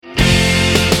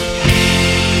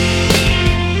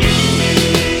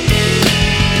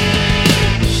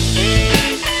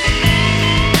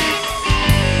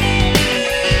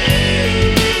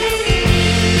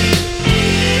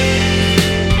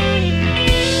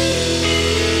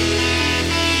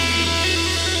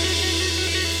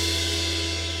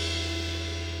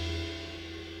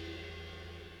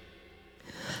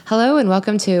Hello and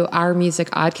welcome to Our Music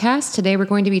Oddcast. Today we're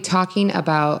going to be talking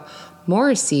about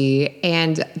Morrissey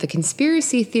and the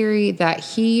conspiracy theory that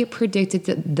he predicted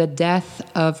the death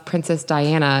of Princess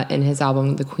Diana in his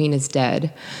album The Queen is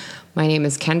Dead. My name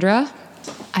is Kendra.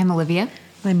 I'm Olivia.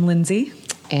 I'm Lindsay.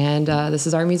 And this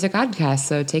is Our Music Oddcast,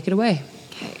 so take it away.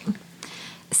 Okay.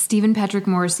 Stephen Patrick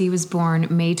Morrissey was born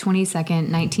May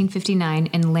 22nd, 1959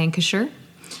 in Lancashire.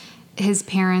 His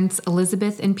parents,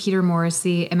 Elizabeth and Peter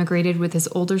Morrissey, immigrated with his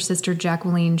older sister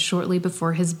Jacqueline shortly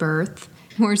before his birth.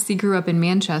 Morrissey grew up in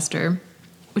Manchester,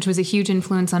 which was a huge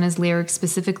influence on his lyrics,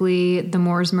 specifically the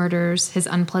Moors murders, his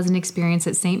unpleasant experience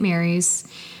at St. Mary's,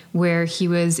 where he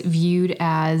was viewed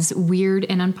as weird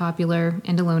and unpopular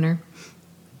and a loner.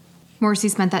 Morrissey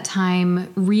spent that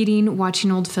time reading,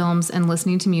 watching old films, and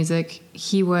listening to music.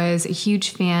 He was a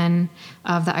huge fan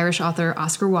of the Irish author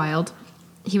Oscar Wilde.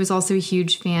 He was also a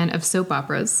huge fan of soap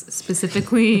operas,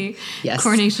 specifically Yes.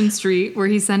 Coronation Street, where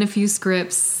he sent a few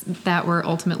scripts that were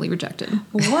ultimately rejected.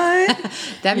 What?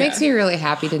 That makes me really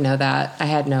happy to know that. I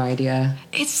had no idea.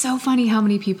 It's so funny how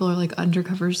many people are like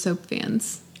undercover soap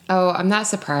fans. Oh, I'm not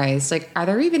surprised. Like, are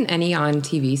there even any on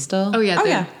TV still? Oh, yeah.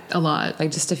 Yeah. A lot.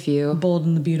 Like, just a few? Bold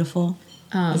and the Beautiful.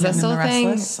 Is that And still the a thing?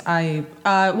 Restless.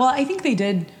 I think they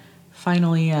did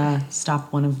finally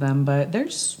stop one of them, but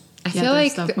there's... I Yeah, feel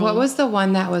there's like, several. what was the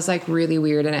one that was like really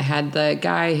weird and it had the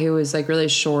guy who was like really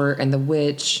short and the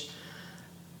witch?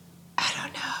 I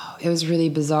don't know. It was really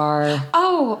bizarre.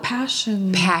 Oh,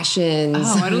 Passion. Passions.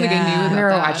 Oh, I don't think I knew I about remember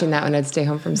that. watching that when I'd stay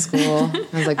home from school.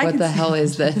 I was like, I what can the see hell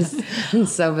is this?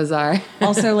 It's so bizarre.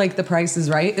 Also, like, The Price is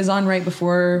Right is on right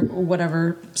before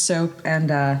whatever soap,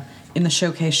 and in the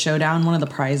Showcase Showdown, one of the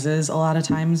prizes a lot of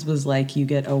times was like you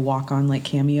get a walk-on like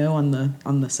cameo on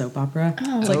the soap opera.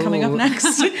 It's like coming up Oh. next.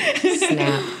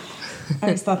 Snap.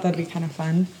 I just thought that'd be kind of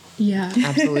fun. Yeah.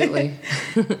 Absolutely.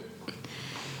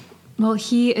 Well,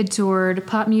 he adored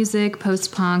pop music,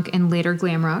 post-punk, and later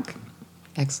glam rock.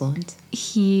 Excellent.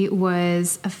 He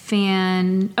was a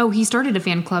fan... Oh, he started a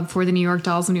fan club for the New York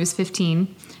Dolls when he was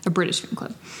 15, a British fan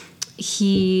club.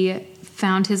 He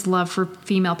found his love for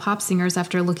female pop singers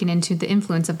after looking into the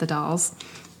influence of the Dolls.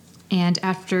 And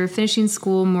after finishing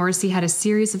school, Morrissey had a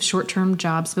series of short-term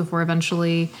jobs before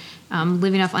eventually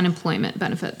living off unemployment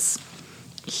benefits.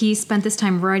 He spent this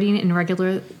time writing and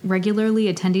regularly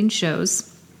attending shows.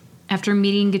 After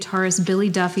meeting guitarist Billy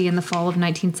Duffy in the fall of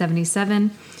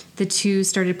 1977, the two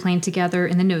started playing together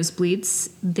in the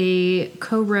Nosebleeds. They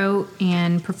co-wrote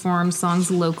and performed songs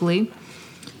locally.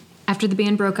 After the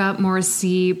band broke up,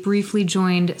 Morrissey briefly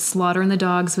joined Slaughter and the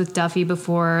Dogs with Duffy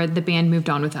before the band moved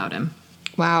on without him.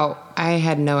 Wow. I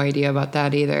had no idea about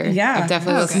that either. Yeah. I've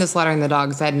definitely listened to Slaughtering the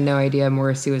Dogs. I had no idea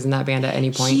Morrissey was in that band at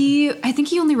any point. I think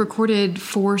he only recorded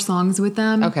 4 songs with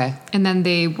them. Okay. And then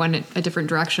they went a different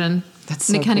direction. That's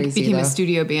and so it kind of crazy, became though. a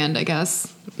studio band, I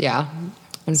guess. Yeah.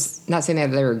 I'm not saying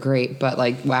that they were great, but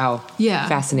like, wow. Yeah.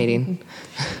 Fascinating.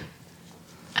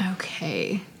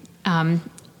 Okay.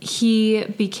 He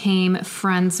became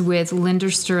friends with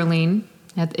Linder Sterling.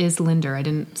 That is Linder. I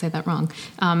didn't say that wrong.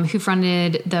 Who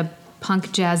fronted the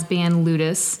punk jazz band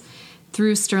Ludus.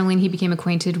 Through Sterling, he became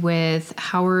acquainted with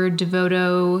Howard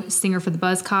Devoto, singer for the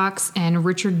Buzzcocks, and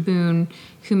Richard Boone,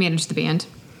 who managed the band.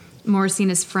 Morrissey and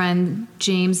his friend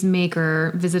James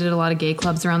Maker visited a lot of gay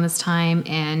clubs around this time,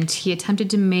 and he attempted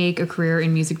to make a career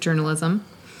in music journalism.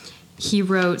 He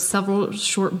wrote several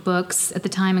short books at the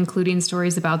time, including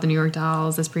stories about the New York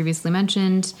Dolls, as previously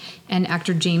mentioned, and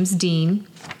actor James Dean.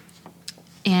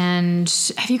 And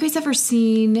have you guys ever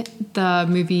seen the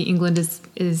movie England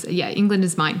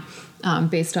is Mine,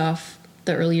 based off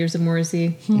the early years of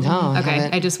Morrissey? No. Okay,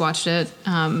 I just watched it.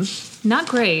 Not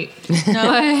great,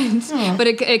 but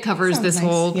it covers Sounds this nice.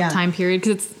 whole Yeah. time period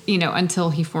because it's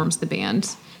until he forms the band.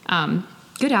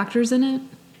 Good actors in it.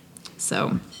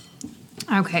 So,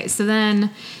 okay, so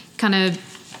then kind of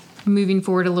moving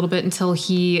forward a little bit until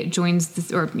he joins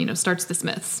starts the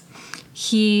Smiths.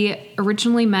 He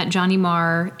originally met Johnny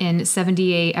Marr in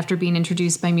 '78 after being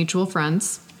introduced by mutual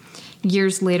friends.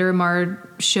 Years later, Marr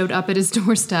showed up at his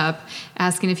doorstep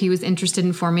asking if he was interested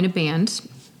in forming a band.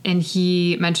 And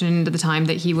he mentioned at the time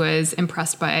that he was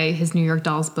impressed by his New York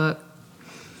Dolls book.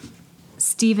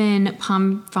 Steve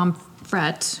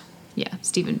Pomfret,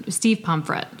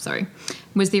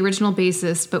 was the original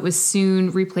bassist, but was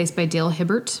soon replaced by Dale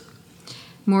Hibbert.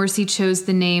 Morrissey chose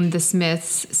the name The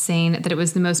Smiths, saying that it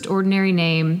was the most ordinary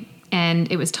name,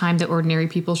 and it was time that ordinary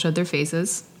people showed their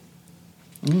faces.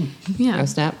 Yeah. Oh,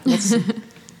 snap.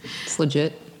 It's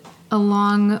legit.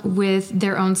 Along with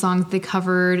their own songs, they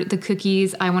covered The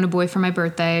Cookies' I Want a Boy for My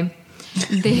Birthday.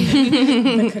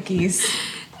 The cookies.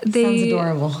 Sounds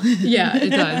adorable. Yeah, it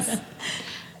does.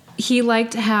 He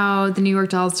liked how the New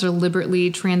York Dolls deliberately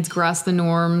transgressed the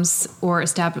norms or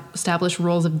established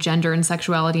roles of gender and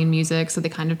sexuality in music, so they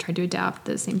kind of tried to adapt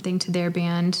the same thing to their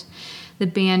band. The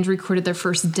band recorded their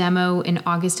first demo in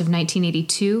August of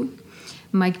 1982.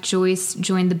 Mike Joyce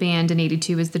joined the band in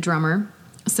 82 as the drummer,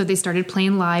 so they started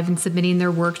playing live and submitting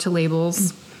their work to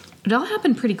labels. It all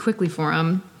happened pretty quickly for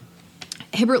him.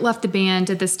 Hibbert left the band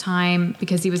at this time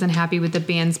because he was unhappy with the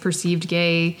band's perceived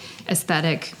gay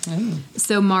aesthetic.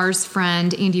 So Marr's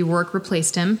friend Andy Rourke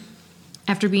replaced him.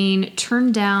 After being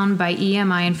turned down by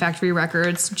EMI and Factory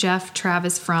Records, Jeff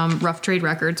Travis from Rough Trade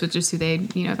Records, which is who they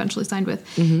eventually signed with,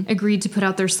 agreed to put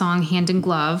out their song Hand in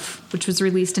Glove, which was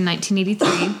released in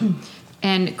 1983.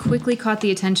 And quickly caught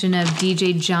the attention of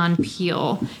DJ John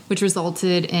Peel, which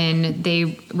resulted in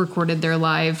they recorded their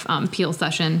live Peel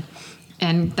session.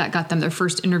 And that got them their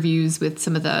first interviews with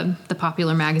some of the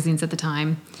popular magazines at the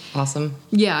time. Awesome.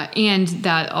 Yeah, and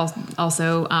that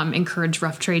also encouraged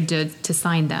Rough Trade to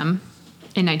sign them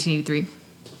in 1983.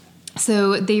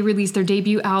 So they released their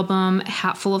debut album,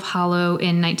 Hatful of Hollow,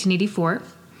 in 1984.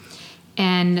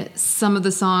 And some of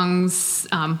the songs,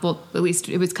 well, at least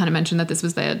it was kind of mentioned that this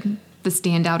was the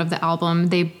standout of the album.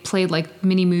 They played like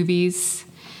mini movies,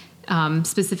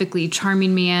 specifically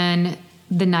Charming Man,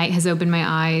 The Night Has Opened My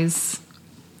Eyes.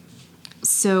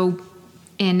 So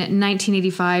in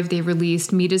 1985, they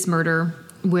released Meat is Murder,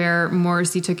 where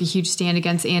Morrissey took a huge stand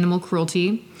against animal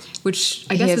cruelty, which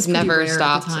I guess was pretty never rare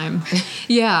stopped. at the time.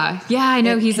 Yeah, I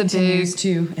know he's a big Continues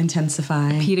to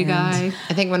intensify. PETA guy.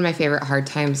 I think one of my favorite Hard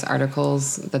Times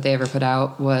articles that they ever put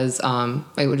out was,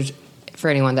 for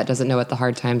anyone that doesn't know what the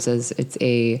Hard Times is, it's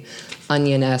a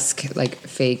Onion-esque, like,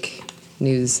 fake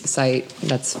news site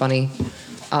that's funny.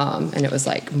 And it was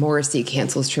like, Morrissey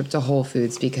cancels trip to Whole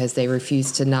Foods because they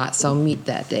refused to not sell meat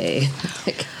that day.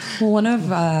 Like, Well, one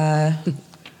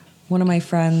of my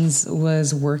friends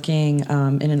was working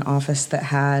in an office that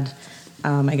had,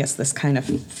 I guess, this kind of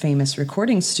famous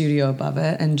recording studio above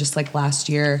it. And just like last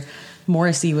year,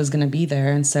 Morrissey was going to be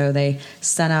there. And so they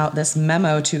sent out this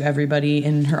memo to everybody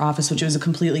in her office, which was a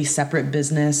completely separate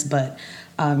business. But,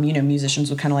 musicians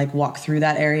would kind of like walk through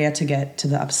that area to get to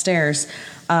the upstairs.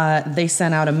 They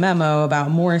sent out a memo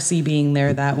about Morrissey being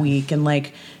there that week, and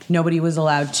like nobody was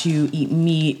allowed to eat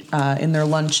meat in their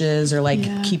lunches or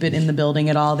keep it in the building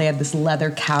at all. They had this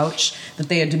leather couch that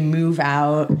they had to move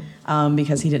out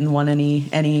because he didn't want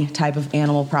any type of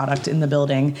animal product in the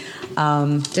building.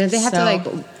 did they have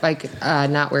to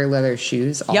not wear leather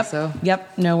shoes also?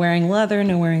 Yep. No wearing leather,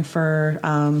 no wearing fur.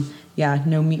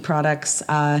 No meat products.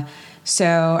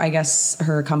 So I guess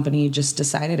her company just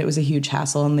decided it was a huge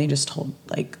hassle, and they just told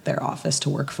their office to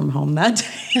work from home that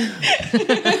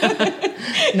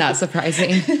day. Not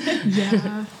surprising.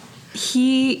 Yeah.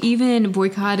 He even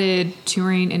boycotted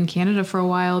touring in Canada for a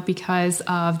while because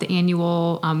of the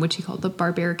annual, which he called the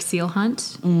barbaric seal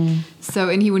hunt. So,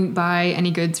 and he wouldn't buy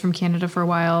any goods from Canada for a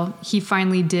while. He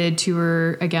finally did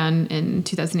tour again in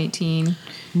 2018.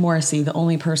 Morrissey, the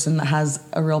only person that has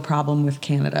a real problem with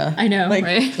Canada. I know,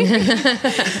 right?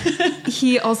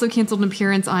 He also canceled an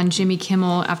appearance on Jimmy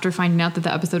Kimmel after finding out that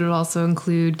the episode would also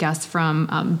include guests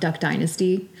from Duck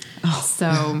Dynasty.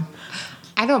 So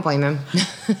I don't blame him.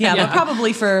 Yeah, but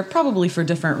probably for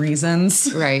different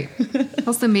reasons. Right.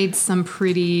 also made some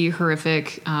pretty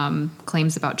horrific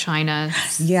claims about China.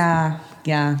 Yeah.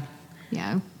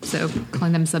 Yeah, so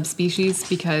calling them subspecies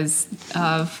because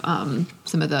of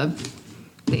some of the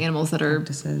animals that are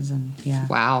Practices and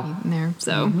Wow. in there.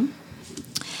 So,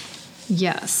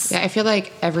 yes. Yeah, I feel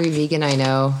like every vegan I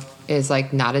know is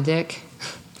not a dick.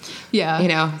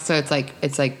 Yeah. So it's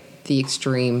like the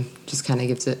extreme just kind of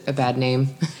gives it a bad name.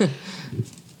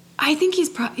 I think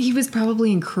he was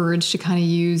probably encouraged to kind of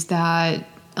use that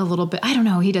a little bit. I don't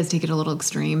know. He does take it a little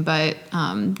extreme, but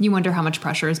you wonder how much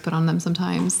pressure is put on them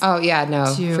sometimes. Oh yeah,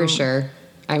 no, for sure.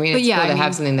 I mean, it's cool to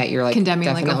have something that you're condemning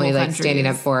definitely a whole standing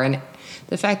up for, and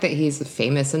the fact that he's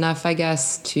famous enough, I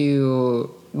guess,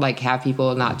 to have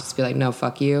people not just be like, no,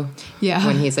 fuck you. Yeah.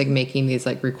 When he's making these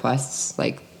requests,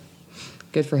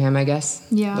 good for him, I guess.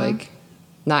 Yeah.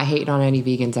 Not hating on any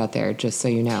vegans out there, just so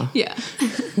you know. Yeah.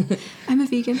 I'm a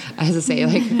vegan. I have to say,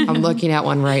 I'm looking at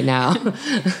one right now.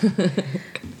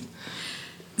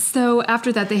 So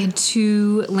after that, they had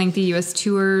 2 lengthy U.S.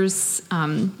 tours,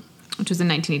 which was in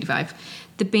 1985.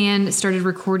 The band started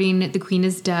recording The Queen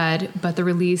is Dead, but the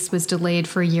release was delayed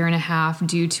for a year and a half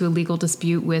due to a legal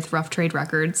dispute with Rough Trade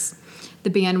Records.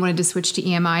 The band wanted to switch to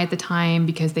EMI at the time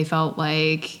because they felt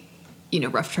like,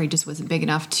 Rough Trade just wasn't big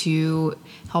enough to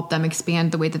help them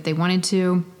expand the way that they wanted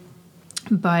to.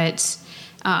 But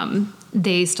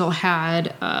they still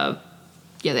had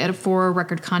they had a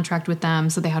 4-record contract with them,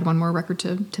 so they had one more record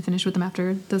to finish with them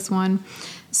after this one.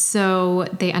 So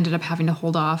they ended up having to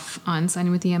hold off on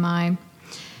signing with EMI.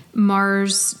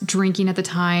 Marr's drinking at the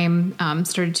time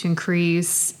started to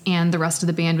increase, and the rest of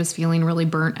the band was feeling really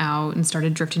burnt out and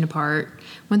started drifting apart.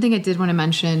 One thing I did want to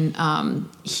mention,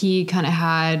 he kind of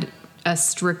had a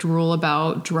strict rule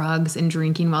about drugs and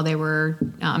drinking while they were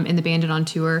in the band and on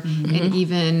tour, and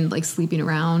even like sleeping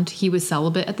around. He was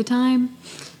celibate at the time,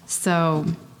 so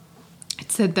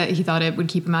it said that he thought it would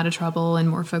keep him out of trouble and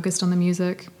more focused on the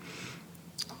music.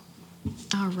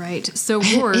 All right, so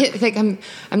Rourke, like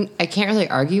I can't really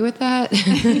argue with that.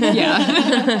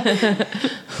 yeah.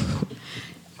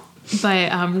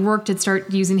 But Rourke did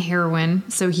start using heroin,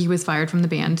 so he was fired from the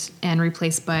band and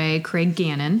replaced by Craig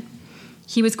Gannon.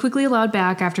 He was quickly allowed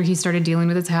back after he started dealing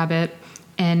with his habit,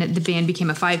 and the band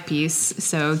became a 5-piece,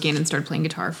 so Gannon started playing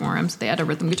guitar for him, so they had a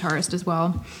rhythm guitarist as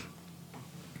well.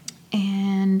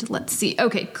 And let's see.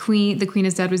 Okay, The Queen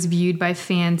is Dead was viewed by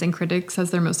fans and critics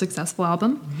as their most successful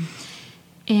album.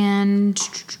 And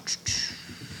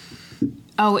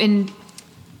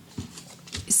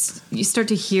you start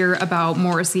to hear about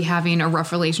Morrissey having a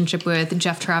rough relationship with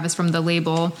Jeff Travis from the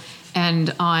label.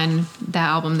 And on that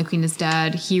album, The Queen is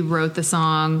Dead, he wrote the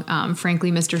song,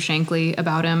 Frankly, Mr. Shankly,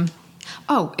 about him.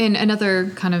 Oh, and another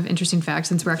kind of interesting fact,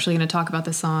 since we're actually going to talk about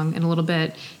this song in a little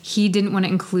bit, he didn't want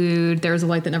to include There Is a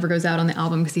Light That Never Goes Out on the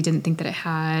album because he didn't think that it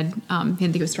had, he didn't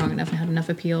think it was strong enough and had enough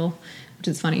appeal, which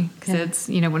is funny because it's,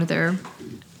 one of their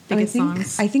biggest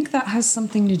songs. I think that has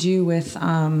something to do with,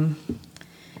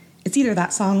 it's either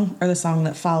that song or the song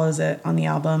that follows it on the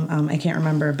album. I can't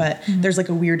remember, but there's like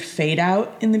a weird fade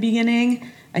out in the beginning.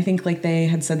 I think like they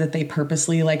had said that they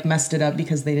purposely like messed it up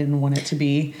because they didn't want it to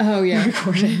be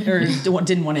recorded or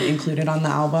didn't want it included on the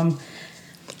album.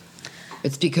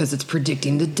 It's because it's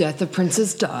predicting the death of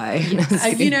Princess Di.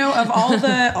 Of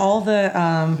all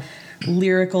the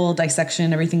lyrical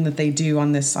dissection, everything that they do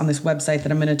on this website that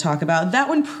I'm going to talk about, that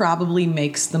one probably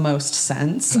makes the most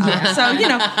sense. So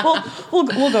we'll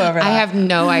go over that. I have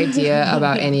no idea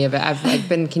about any of it. I've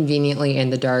been conveniently in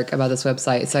the dark about this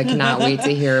website, so I cannot wait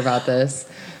to hear about this.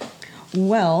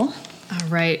 Well, all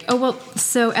right. Oh well.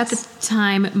 So at the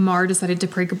time, Marr decided to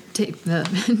take a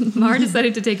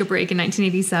break in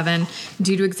 1987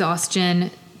 due to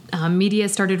exhaustion. Media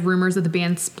started rumors of the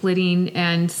band splitting,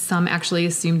 and some actually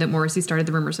assumed that Morrissey started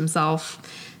the rumors himself.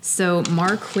 So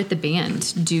Marr quit the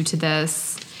band due to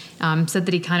this. Said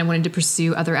that he kind of wanted to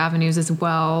pursue other avenues as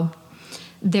well.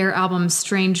 Their album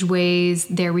Strange Ways,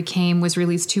 There We Came was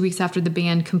released 2 weeks after the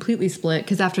band completely split,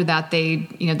 because after that they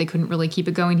couldn't really keep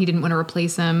it going. He didn't want to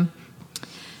replace him.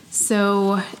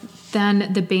 So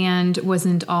then the band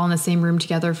wasn't all in the same room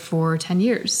together for 10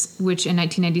 years, which in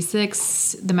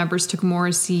 1996, the members took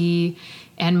Morrissey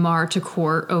and Marr to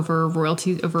court over a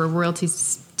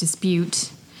royalties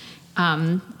dispute.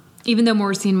 Even though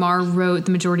Morrissey and Marr wrote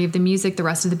the majority of the music, the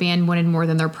rest of the band wanted more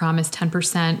than their promised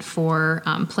 10% for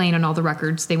playing on all the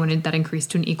records. They wanted that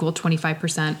increased to an equal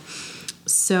 25%.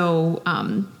 So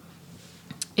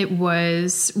it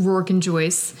was Rourke and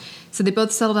Joyce. So they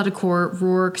both settled out of court.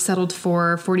 Rourke settled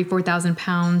for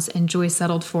 £44,000 and Joyce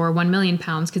settled for £1 million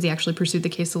because he actually pursued the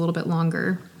case a little bit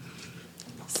longer.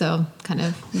 So kind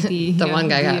of the one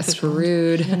guy got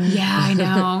screwed. Yeah, I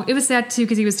know. It was sad too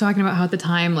because he was talking about how at the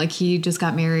time, like he just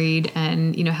got married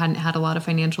and hadn't had a lot of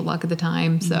financial luck at the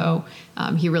time, so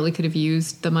he really could have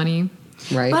used the money.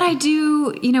 Right. But I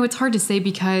do, it's hard to say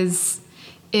because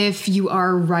if you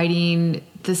are writing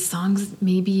the songs,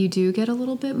 maybe you do get a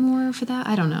little bit more for that.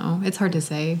 I don't know. It's hard to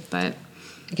say, but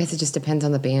I guess it just depends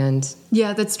on the band.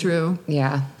 Yeah, that's true.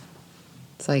 Yeah.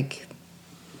 It's like,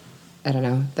 I don't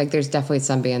know. Like, there's definitely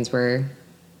some bands where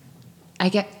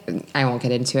I won't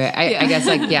get into it. I guess,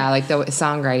 like, yeah, like the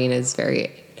songwriting is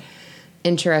very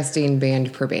interesting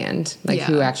band per band. Like,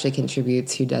 who actually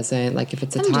contributes, who doesn't. Like, if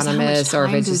it's autonomous or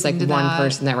if it's just, like, one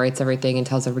person that writes everything and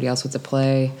tells everybody else what to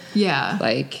play. Yeah.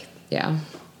 Like, yeah.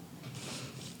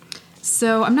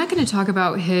 So I'm not going to talk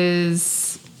about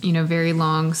his, very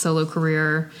long solo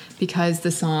career because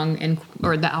the song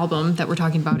or the album that we're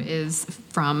talking about is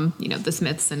from, the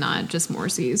Smiths and not just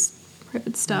Morrissey's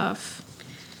private stuff.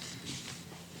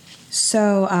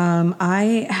 So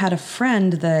I had a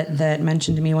friend that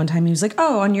mentioned to me one time, he was like,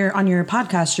 oh, on your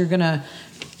podcast, you're going to,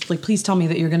 like, please tell me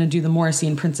that you're going to do the Morrissey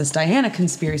and Princess Diana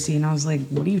conspiracy. And I was like,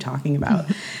 what are you talking about?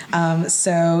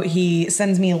 So he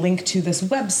sends me a link to this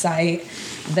website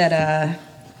that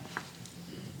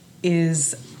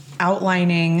is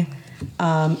outlining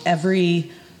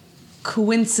every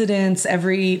coincidence,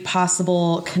 every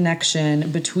possible connection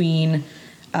between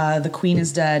the Queen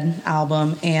is Dead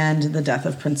album and the death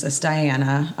of Princess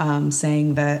Diana,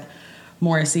 saying that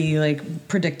Morrissey like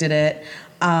predicted it.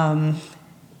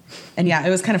 And yeah, it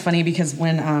was kind of funny because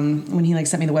when he like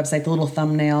sent me the website, the little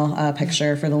thumbnail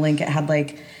picture for the link, it had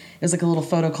like, it was like a little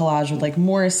photo collage with like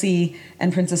Morrissey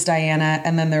and Princess Diana,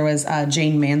 and then there was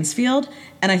Jane Mansfield,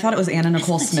 and I thought it was Anna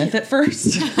Nicole Smith at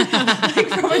first, like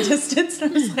from a distance.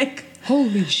 And I was like,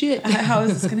 Holy shit. how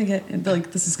is this gonna get,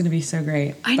 like, this is gonna be so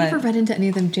great. I But never read into any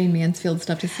of them Jane Mansfield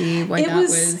stuff to see why it that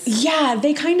was. yeah,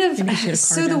 they kind of, Maybe she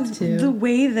so had a car death, too. the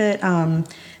way that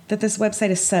that this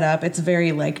website is set up, it's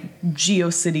very like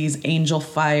GeoCities Angel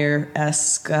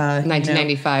Fire-esque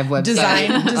 1995 website.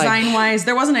 design wise.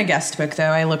 There wasn't a guest book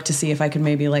though. I looked to see if I could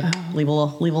maybe like leave a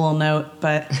little note,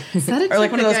 but That or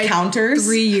like one of those counters.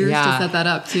 3 years Yeah. to set that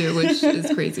up too, which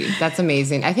is crazy. That's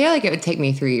amazing. I feel like it would take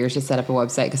me 3 years to set up a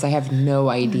website because I have no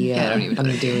idea Yeah, I don't even what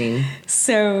I'm doing.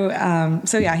 So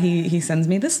yeah, he sends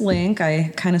me this link.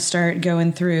 I kind of start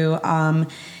going through.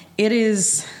 It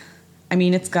is, I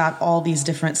mean, it's got all these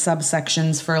different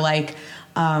subsections for like,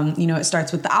 it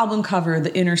starts with the album cover,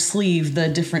 the inner sleeve, the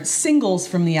different singles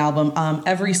from the album,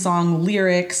 every song,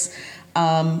 lyrics,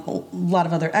 a lot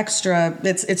of other extra.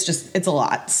 It's a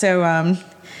lot. So,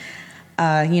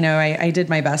 I did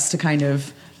my best to kind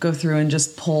of go through and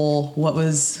just pull what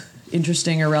was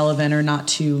interesting or relevant or not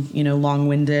too,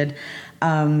 long-winded.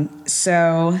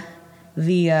 So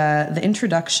the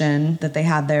introduction that they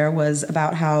had there was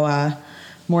about how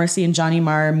Morrissey and Johnny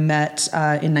Marr met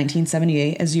in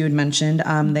 1978, as you had mentioned.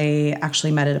 They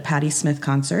actually met at a Patti Smith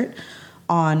concert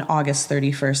on August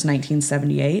 31st,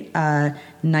 1978.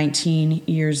 19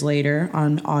 years later,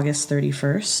 on August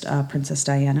 31st, Princess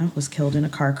Diana was killed in a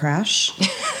car crash.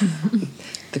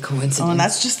 The coincidence. Oh, and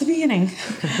that's just the beginning.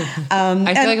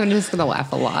 I feel like I'm just going to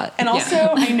laugh a lot. And also,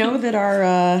 I know that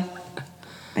our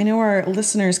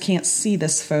listeners can't see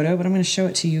this photo, but I'm going to show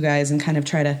it to you guys and kind of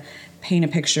try to paint a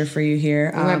picture for you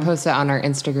here. We might post it on our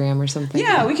Instagram or something.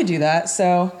 Yeah, we could do that.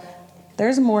 So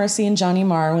there's Morrissey and Johnny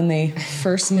Marr when they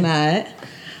first met.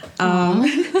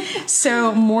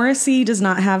 So Morrissey does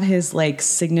not have his like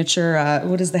signature,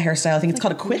 what is the hairstyle? I think it's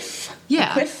called a quiff. Yeah.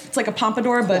 A quiff. It's like a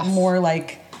pompadour, but more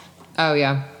like Oh,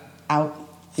 yeah. out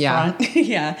Yeah. front.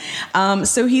 Yeah.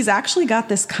 So he's actually got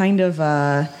this kind of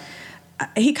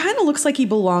he kind of looks like he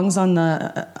belongs on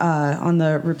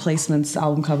the Replacements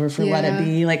album cover for Let It Yeah.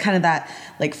 Be, like kind of that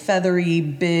like feathery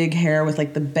big hair with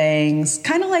like the bangs,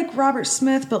 kind of like Robert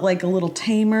Smith, but like a little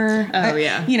tamer. Oh,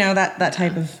 yeah. That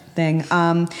type of thing.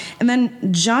 And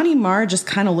then Johnny Marr just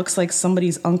kind of looks like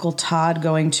somebody's Uncle Todd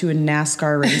going to a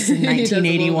NASCAR race in He does a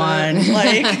little 1981.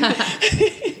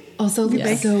 Like, Also,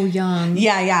 looks so young.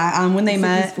 yeah. When they He's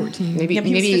met, 14. Maybe, Yep,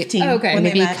 he was maybe, 15 Oh, okay. when they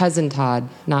maybe met. cousin Todd,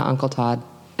 not Uncle Todd.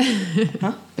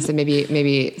 Huh? I said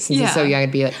maybe since he's so Yeah. young,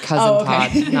 it'd be like cousin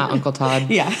okay. Todd, not Uncle Todd.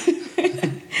 Yeah.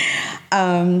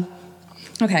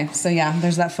 Okay, so yeah,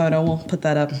 there's that photo. We'll put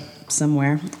that up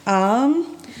somewhere. All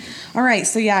right,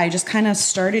 so yeah, I just kind of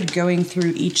started going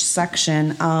through each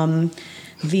section.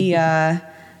 The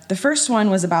first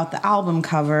one was about the album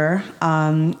cover.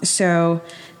 So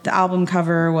the album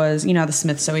cover was, the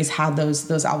Smiths always had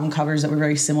those album covers that were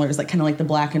very similar. It was like kind of like the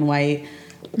black and white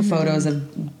photos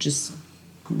of just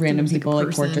random Like a people, like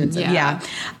person, portraits. yeah.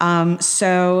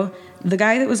 So the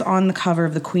guy that was on the cover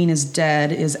of The Queen is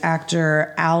Dead is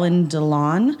actor Alan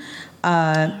Delon.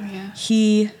 Yeah.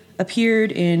 He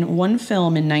appeared in one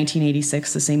film in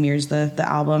 1986, the same year as the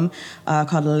album,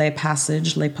 called Le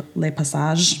Passage. I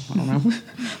don't know.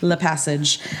 Le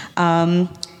Passage.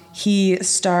 He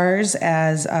stars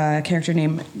as a character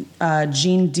named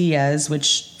Gene Diaz,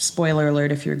 which, spoiler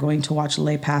alert, if you're going to watch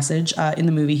Le Passage, in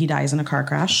the movie he dies in a car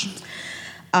crash.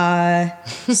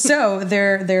 So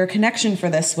their connection for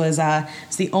this was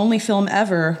it's the only film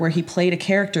ever where he played a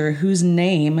character whose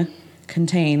name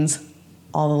contains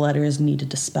all the letters needed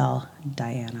to spell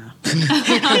Diana.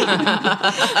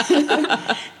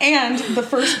 And the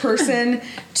first person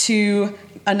to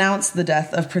announce the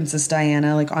death of Princess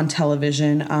Diana, like on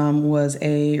television, was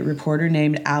a reporter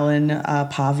named Alan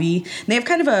Pavi. And they have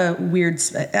kind of a weird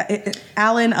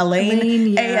Elaine,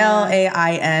 yeah.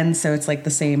 Alain, so it's like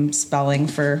the same spelling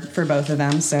for both of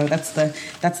them. So that's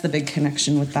the big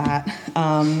connection with that.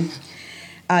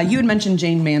 You had mentioned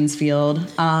Jane Mansfield.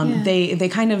 They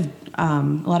kind of a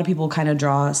lot of people kind of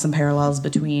draw some parallels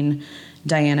between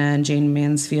Diana and Jane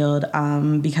Mansfield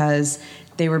because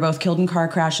they were both killed in car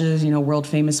crashes, world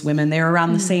famous women. They were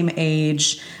around the same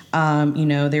age.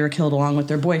 They were killed along with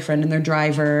their boyfriend and their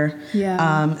driver.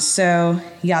 Yeah. So,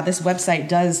 yeah, this website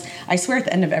does, I swear at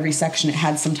the end of every section it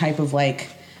had some type of like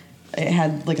it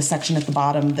had like a section at the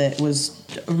bottom that was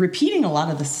repeating a lot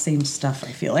of the same stuff,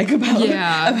 I feel like,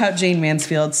 about Jane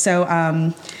Mansfield. So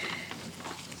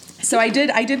I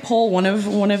did pull one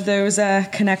of those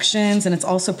connections, and it's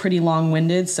also pretty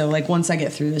long-winded. So like once I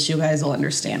get through this, you guys will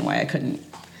understand why I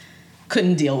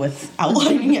couldn't deal with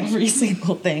outlining every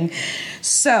single thing.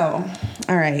 So,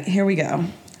 all right, here we go.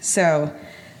 So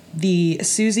the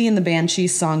Susie and the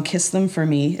Banshees song "Kiss Them for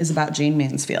Me" is about Jane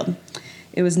Mansfield.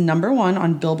 It was number 1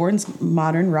 on Billboard's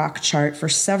modern rock chart for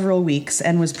several weeks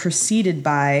and was preceded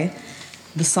by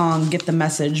the song "Get the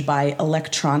Message" by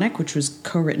Electronic, which was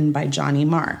co-written by Johnny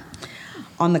Marr.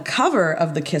 On the cover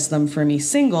of the "Kiss Them For Me"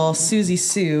 single, Susie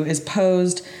Sue is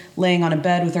posed laying on a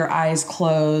bed with her eyes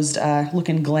closed,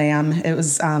 looking glam. It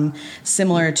was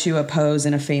similar to a pose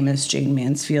in a famous Jane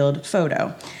Mansfield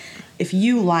photo. If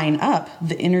you line up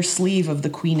the inner sleeve of "The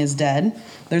Queen Is Dead,"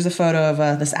 there's a photo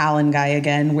of this Alan guy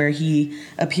again where he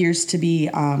appears to be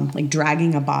like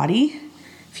dragging a body.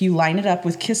 If you line it up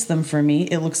with "Kiss Them For Me,"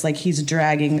 it looks like he's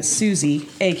dragging Susie,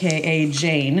 a.k.a.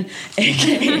 Jane,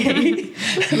 a.k.a.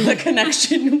 the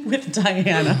connection with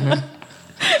Diana.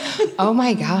 Oh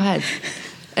my God.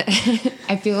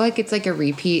 I feel like it's like a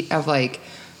repeat of like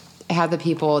how the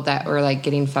people that were like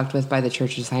getting fucked with by the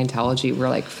Church of Scientology were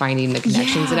like finding the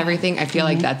connections and everything. I feel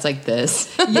like that's like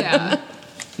this. Yeah.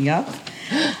 Yep.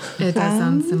 It does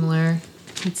sound similar.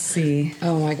 Let's see.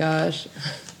 Oh my gosh.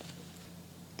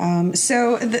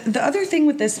 So the other thing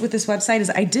with this website is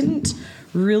I didn't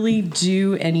really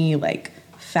do any like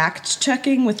fact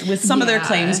checking with some of their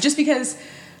claims, just because,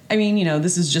 I mean, you know,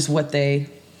 this is just what they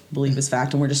believe is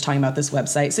fact, and we're just talking about this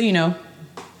website. So, you know,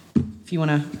 if you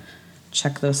want to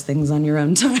check those things on your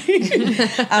own time,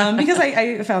 because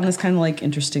I found this kind of like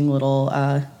interesting little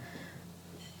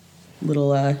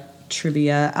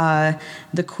trivia.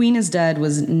 The Queen Is Dead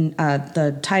was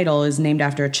the title is named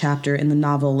after a chapter in the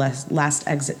novel Last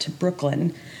Exit to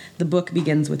Brooklyn. The book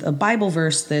begins with a Bible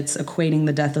verse that's equating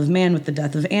the death of man with the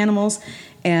death of animals,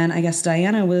 and I guess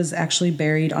Diana was actually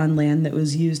buried on land that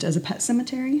was used as a pet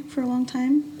cemetery for a long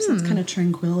time. So it's kind of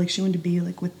tranquil, like she wanted to be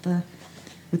like with the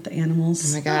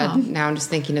animals. Oh my God. Now I'm just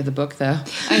thinking of the book though.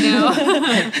 I know.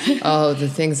 Oh, the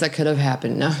things that could have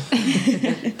happened. No.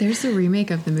 There's a remake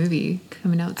of the movie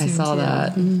coming out soon. I saw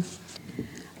that.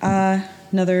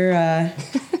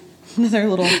 Another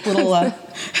little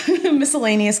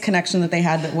miscellaneous connection that they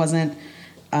had that wasn't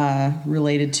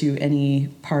related to any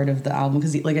part of the album,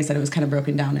 because like I said, it was kind of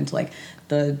broken down into like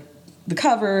the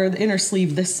cover, the inner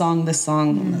sleeve, this song, that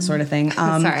sort of thing.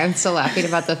 Sorry, I'm still laughing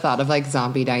about the thought of like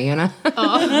zombie Diana.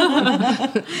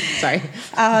 Sorry.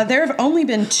 There have only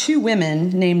been 2 women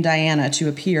named Diana to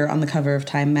appear on the cover of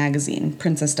Time magazine: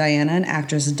 Princess Diana and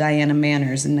actress Diana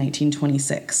Manners in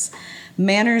 1926.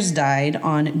 Manners died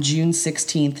on June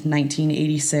 16th,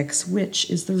 1986, which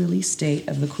is the release date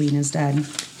of The Queen Is Dead.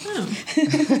 Oh.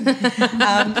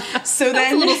 So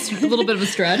then a little bit of a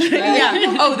stretch. But.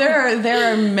 Yeah. Oh,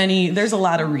 there are many. There's a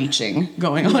lot of reaching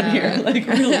going on here. Like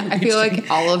really I feel like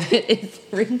all of it is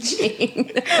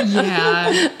reaching.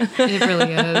 Yeah, it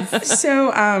really is.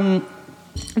 So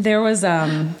there was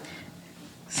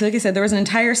so like I said, there was an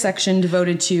entire section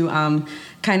devoted to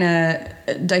kind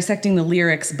of dissecting the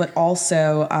lyrics, but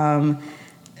also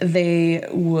they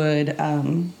would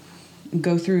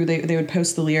go through. They would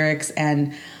post the lyrics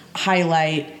and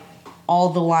highlight all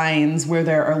the lines where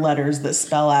there are letters that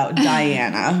spell out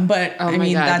Diana. But Oh I my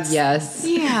mean, God, that's yes.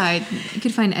 Yeah, you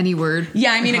could find any word.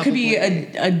 Yeah, I mean, it could be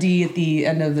a D at the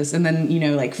end of this, and then, you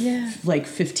know, like like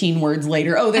 15 words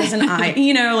later, oh, there's an I.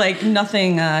 You know, like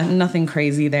nothing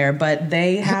crazy there. But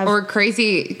they have Or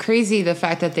crazy the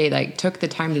fact that they like took the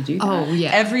time to do that. Oh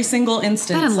yeah, every single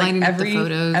instance, And like lining up the every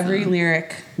photos every and-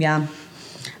 lyric. Yeah.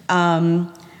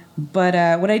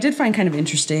 But what I did find kind of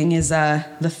interesting is the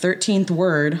 13th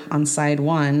word on side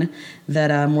 1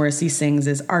 that Morrissey sings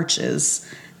is arches.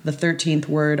 The 13th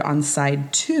word on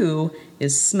side 2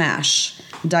 is smash.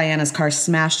 Diana's car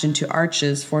smashed into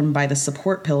arches formed by the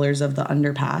support pillars of the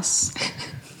underpass.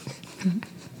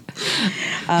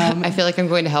 I feel like I'm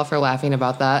going to hell for laughing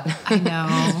about that. I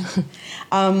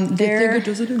know. There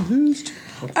doesn't exist.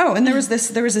 Oh, and there was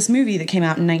this movie that came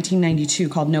out in 1992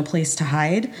 called No Place to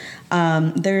Hide.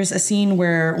 There's a scene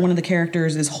where one of the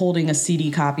characters is holding a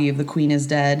CD copy of The Queen Is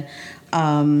Dead.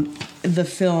 The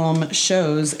film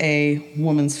shows a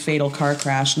woman's fatal car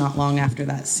crash not long after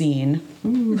that scene.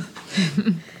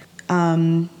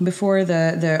 Before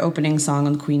the opening song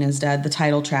on The Queen Is Dead, the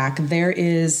title track, there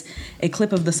is a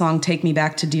clip of the song Take Me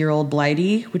Back to Dear Old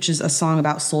Blighty, which is a song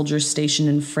about soldiers stationed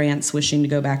in France wishing to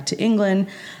go back to England.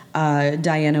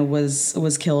 Diana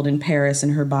was killed in Paris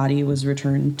and her body was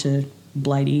returned to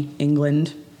Blighty,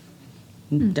 England.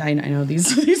 I know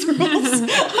these rules. Every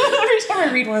time I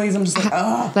read one of these, I'm just like,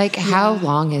 oh. Like, how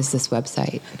long is this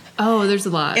website? Oh, there's a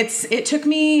lot. It took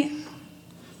me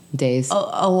Days.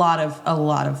 a lot of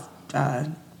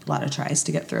tries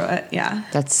to get through it. Yeah.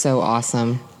 That's so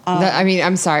awesome. I mean,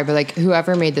 I'm sorry, but like,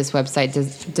 whoever made this website,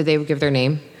 did they give their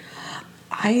name?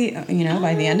 By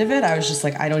the end of it, I was just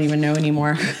like, I don't even know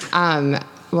anymore.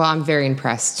 Well, I'm very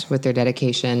impressed with their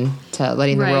dedication to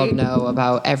letting the world know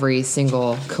about every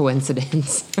single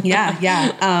coincidence.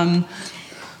 Yeah.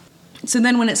 So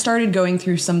then when it started going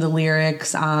through some of the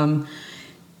lyrics, and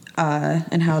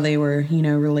how they were,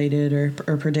 related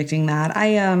or predicting that,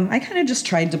 I kind of just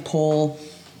tried to pull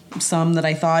some that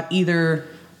I thought either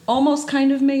almost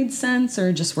kind of made sense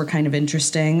or just were kind of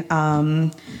interesting.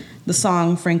 The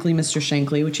song, Frankly, Mr.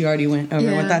 Shankly, which you already went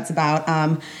over what that's about.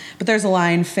 But there's a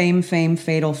line, fame,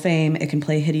 fatal fame. It can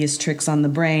play hideous tricks on the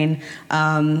brain.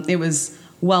 It was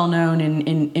well known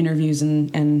in interviews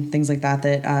and things like that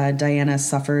Diana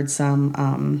suffered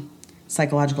some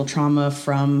psychological trauma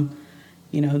from,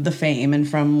 the fame and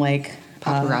from like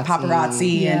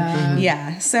paparazzi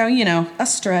and so a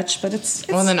stretch, but it's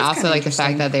well, and then also like the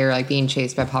fact that they were like being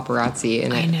chased by paparazzi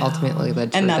and it ultimately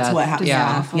led to and her that's death. what happened.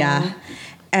 Yeah.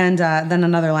 And then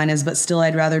another line is, but still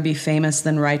I'd rather be famous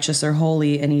than righteous or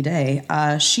holy any day.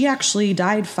 She actually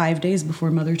died 5 days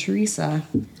before Mother Teresa.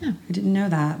 I didn't know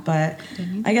that, but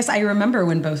I guess I remember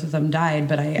when both of them died,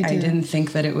 but I didn't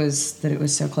think that it was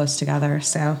so close together.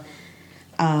 So,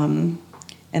 and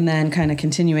then kind of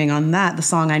continuing on that, the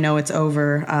song I Know It's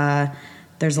Over,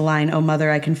 there's a line, oh mother,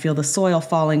 I can feel the soil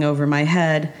falling over my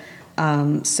head.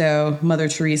 So Mother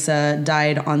Teresa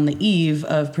died on the eve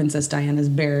of Princess Diana's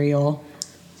burial.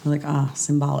 Like,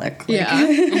 symbolic. Like,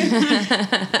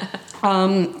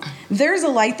 there's a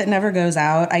light that never goes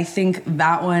out. I think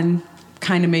that one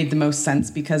kind of made the most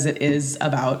sense because it is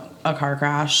about a car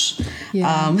crash.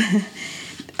 Yeah.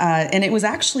 And it was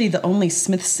actually the only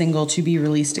Smith single to be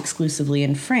released exclusively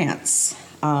in France,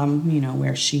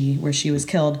 where she was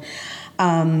killed.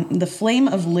 The Flame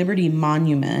of Liberty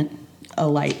Monument, a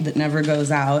light that never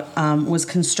goes out, was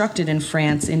constructed in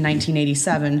France in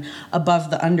 1987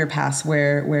 above the underpass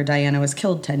where Diana was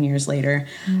killed 10 years later.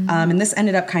 And this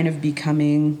ended up kind of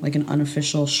becoming like an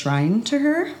unofficial shrine to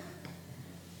her.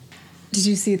 Did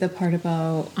you see the part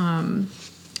about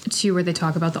where they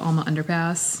talk about the Alma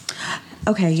underpass?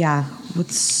 Okay, yeah.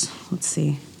 Let's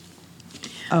see.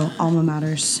 Oh, Alma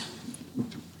Matters.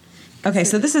 Okay,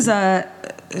 so this is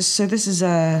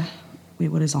a wait,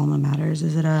 what is Alma Matters?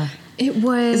 Is it a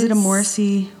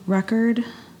Morrissey record?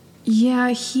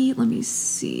 Yeah, let me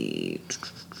see.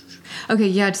 Okay,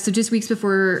 yeah, so just weeks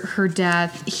before her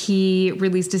death, he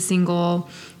released a single,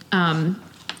 and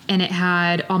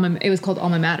it was called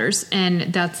Alma Matters,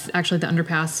 and that's actually the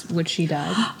underpass which she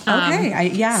died. Okay, I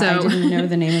didn't know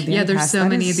the name of the underpass. Yeah, there's so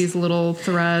many of these little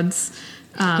threads.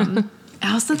 I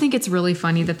also think it's really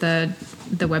funny that the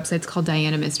website's called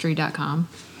DianaMystery.com.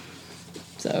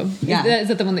 So yeah. Is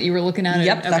that the one that you were looking at?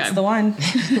 Yep, okay. That's the one.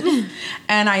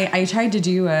 And I tried to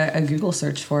do a Google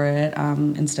search for it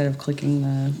instead of clicking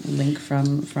the link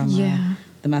from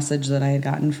the message that I had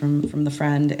gotten from the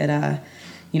friend. It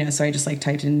so I just like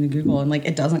typed it into Google and like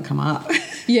it doesn't come up.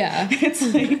 Yeah, it's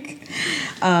like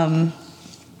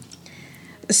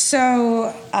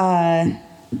so.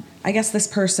 I guess this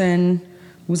person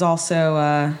was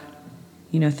also.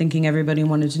 Thinking everybody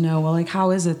wanted to know, well, like,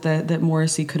 how is it that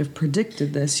Morrissey could have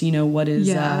predicted this? What is,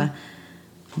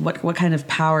 what kind of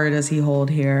power does he hold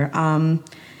here?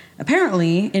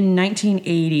 Apparently, in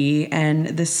 1980, and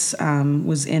this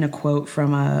was in a quote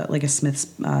from a Smith's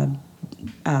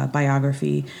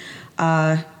biography,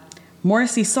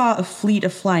 Morrissey saw a fleet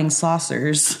of flying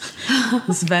saucers.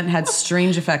 This event had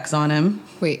strange effects on him.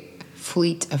 Wait,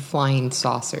 fleet of flying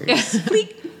saucers.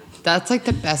 Fleet. That's like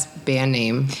the best band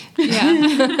name.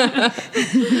 Yeah.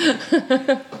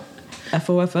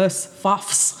 FOFS.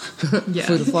 FOFs. Yeah.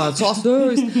 Fleet of flying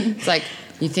saucers. It's like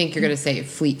you think you're going to say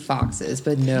fleet foxes,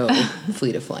 but no,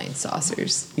 fleet of flying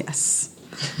saucers. Yes.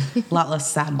 A lot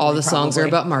less sad. All the songs are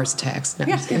about Mars attacks. No,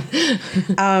 I'm just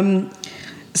kidding.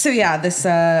 So yeah, this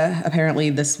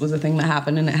apparently this was a thing that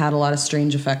happened, and it had a lot of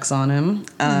strange effects on him,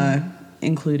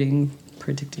 including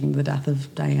predicting the death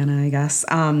of Diana, I guess.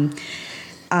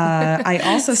 I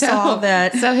also saw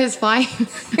that. So his flying.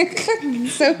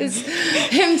 So his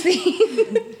him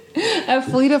seeing a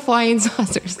fleet of flying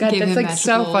saucers. God, that's like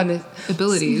so fun.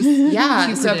 Abilities.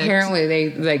 Yeah. So apparently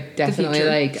they like definitely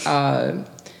like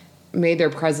made their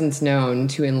presence known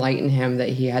to enlighten him that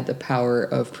he had the power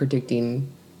of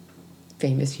predicting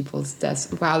famous people's deaths.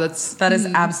 Wow, That is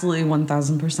absolutely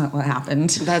 1000% what happened.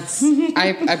 that's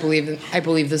I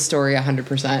believe the story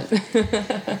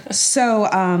 100%. So,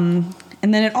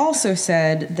 and then it also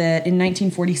said that in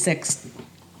 1946,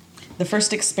 the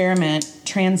first experiment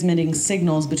transmitting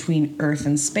signals between Earth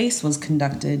and space was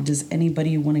conducted. Does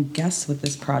anybody want to guess what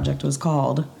this project was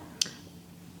called?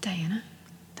 Diana.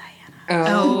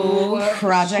 Oh,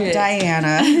 Project shit.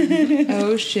 Diana.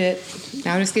 Oh shit!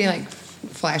 Now I'm just getting like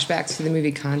flashbacks to the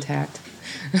movie Contact.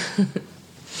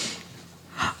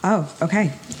 Oh,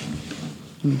 okay.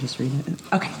 Let me just read it.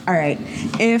 Okay, all right.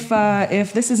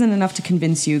 If this isn't enough to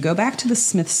convince you, go back to the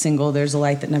Smiths single, There's a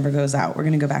Light That Never Goes Out. We're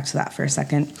going to go back to that for a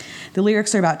second. The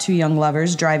lyrics are about two young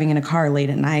lovers driving in a car late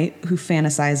at night who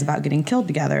fantasize about getting killed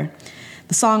together.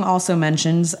 The song also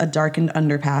mentions a darkened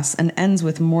underpass and ends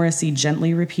with Morrissey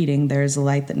gently repeating, There's a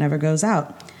Light That Never Goes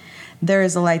Out. There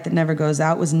Is a Light That Never Goes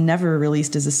Out was never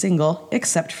released as a single,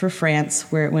 except for France,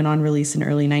 where it went on release in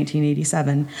early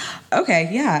 1987. Okay,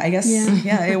 yeah, I guess,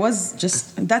 yeah, it was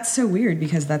just, that's so weird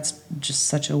because that's just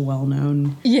such a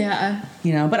well-known, Yeah.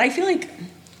 but I feel like,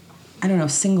 I don't know,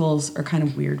 singles are kind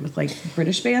of weird with, like,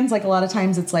 British bands. Like, a lot of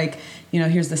times it's like,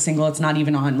 here's the single, it's not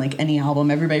even on, like, any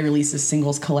album. Everybody releases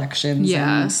singles collections.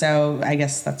 Yeah. And so I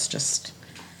guess that's just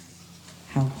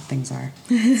how things are.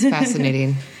 It's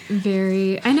fascinating.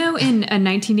 Very. I know in a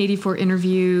 1984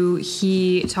 interview,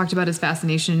 he talked about his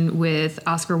fascination with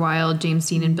Oscar Wilde, James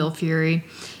Dean, and Bill Fury.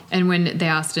 And when they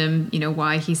asked him,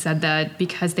 why, he said that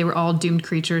because they were all doomed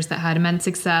creatures that had immense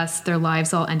success, their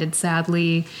lives all ended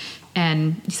sadly.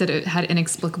 And he said it had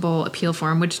inexplicable appeal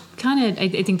for him, which kind of,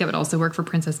 I think that would also work for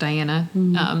Princess Diana.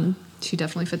 She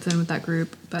definitely fits in with that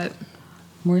group. But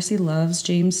Morrissey loves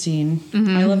James Dean.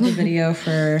 I love the video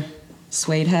for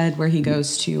Suede Head where he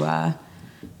goes to,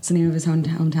 what's the name of his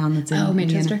hometown that's in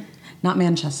Manchester? Indiana? Not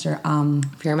Manchester.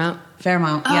 Fairmount.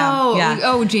 Fairmount. Yeah.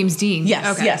 Oh, James Dean.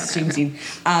 Yes, Okay, yes, okay, James okay. Dean.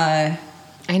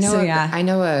 I know. So, yeah. I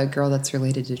know a girl that's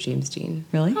related to James Dean.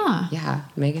 Really? Huh. Yeah,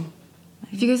 Megan.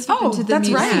 If you guys have been to the that's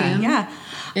museum, right. Yeah.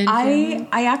 in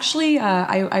I actually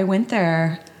I went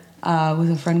there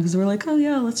with a friend because we were like, oh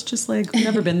yeah, let's just like, we've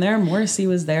never been there. Morrissey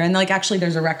was there, and like actually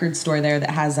there's a record store there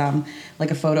that has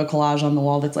like a photo collage on the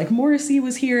wall that's like Morrissey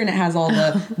was here, and it has all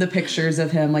the pictures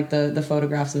of him, like the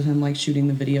photographs of him like shooting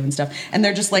the video and stuff, and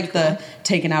they're just like the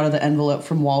taken out of the envelope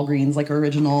from Walgreens, like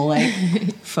original like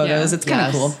photos. Yeah. It's kind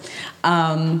of cool.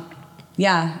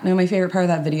 Yeah, no, my favorite part of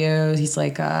that video is he's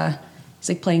like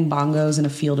playing bongos in a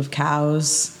field of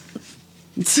cows.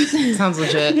 Sounds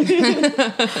legit.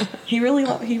 He really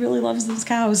loves those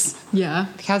cows. Yeah.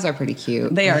 The cows are pretty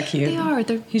cute. They are cute. They are.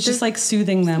 He's just like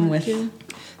soothing them with.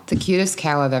 The cutest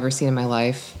cow I've ever seen in my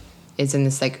life is in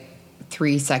this like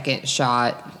 3-second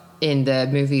shot in the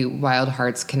movie Wild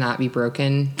Hearts Cannot Be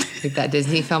Broken, like that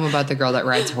Disney film about the girl that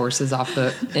rides horses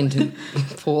into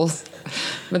pools.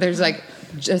 But there's like,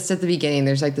 just at the beginning,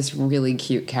 there's like this really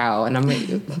cute cow, and I'm like,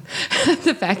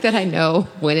 the fact that I know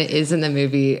when it is in the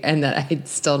movie and that I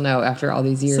still know after all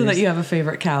these years. So that you have a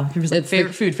favorite cow. It's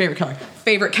favorite food, favorite color,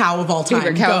 favorite cow of all time.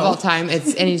 Favorite cow of all time. And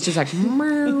he's just like,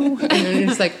 meow, and then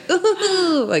just like,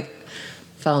 ooh, like,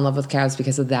 fell in love with cows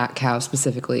because of that cow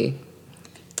specifically.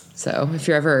 So if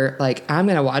you're ever like, I'm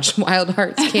gonna watch Wild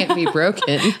Hearts Can't Be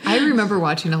Broken. I remember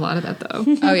watching a lot of that though.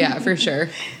 Oh yeah, for sure.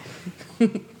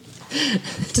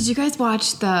 Did you guys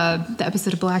watch the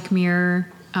episode of Black Mirror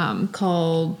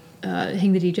called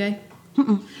Hang the DJ?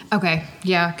 Mm-mm. Okay,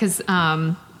 yeah, because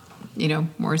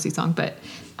Morrissey song, but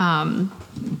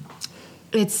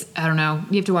it's, I don't know,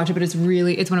 you have to watch it, but it's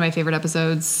one of my favorite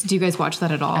episodes. Do you guys watch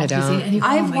that at all? I don't.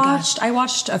 I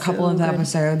watched a couple of the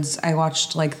episodes. I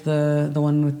watched like the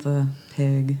one with the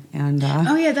pig and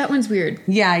oh yeah, that one's weird.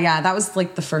 yeah, that was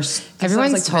like the first.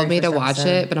 Everyone's like the told very me to first watch episode.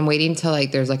 it, but I'm waiting till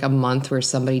like there's like a month where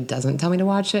somebody doesn't tell me to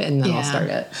watch it, and then I'll Yeah. start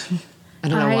it. I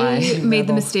don't know I why. made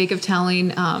the mistake of telling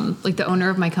like the owner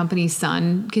of my company's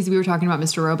son, because we were talking about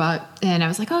Mr. Robot, and I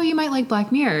was like, oh, you might like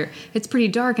Black Mirror. It's pretty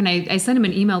dark. And I sent him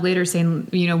an email later saying,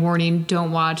 warning,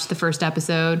 don't watch the first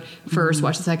episode first,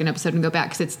 watch the second episode and go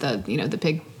back because it's the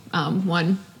pig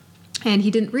one. And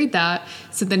he didn't read that.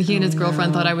 So then he and his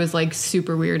girlfriend thought I was like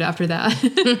super weird after that.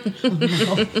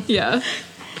 Yeah.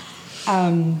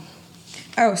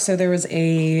 So there was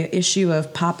a issue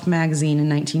of Pop magazine in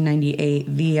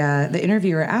 1998. The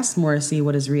interviewer asked Morrissey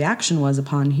what his reaction was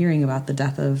upon hearing about the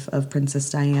death of Princess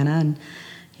Diana, and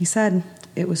he said,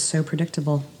 "It was so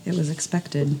predictable. It was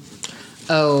expected."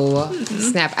 Oh,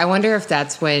 snap. I wonder if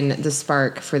that's when the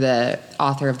spark for the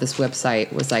author of this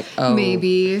website was like, oh,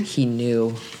 Maybe. he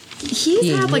knew. He's He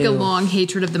had like a knew. long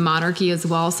hatred of the monarchy as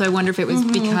well. So I wonder if it was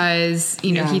because,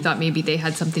 he thought maybe they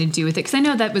had something to do with it. Because I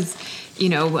know that was,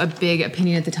 a big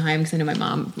opinion at the time. Because I know my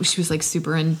mom, she was like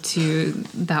super into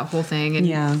that whole thing. And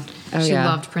she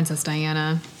loved Princess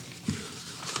Diana.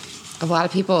 A lot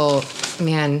of people,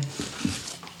 man,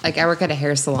 like I work at a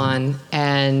hair salon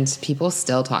and people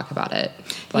still talk about it.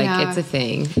 Like it's a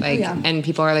thing. Like, and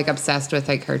people are like obsessed with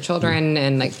like her children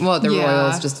and like, well, the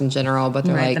royals just in general, but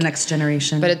they're like the next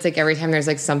generation. But it's like every time there's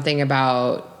like something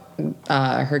about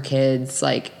her kids,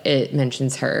 like it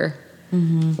mentions her.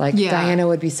 Like Diana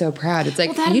would be so proud. It's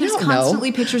like, you there's don't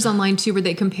constantly know. pictures online too where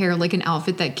they compare like an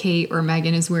outfit that Kate or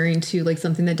Meghan is wearing to like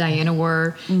something that Diana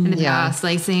wore in the past,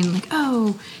 like saying like,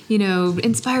 oh,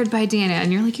 inspired by Diana,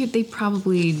 and you're like, they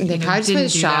probably They probably just didn't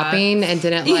went do shopping that. and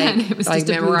didn't and it was like just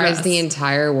a blue memorize dress. the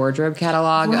entire wardrobe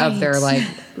catalog of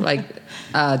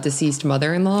their deceased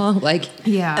mother-in-law. Like,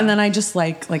 And then I just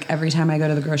like every time I go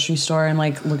to the grocery store and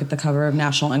like look at the cover of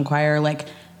National Enquirer, like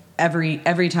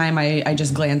every time I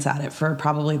just glance at it for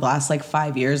probably the last like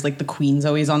 5 years, like the Queen's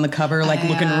always on the cover, like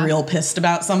looking real pissed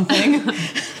about something.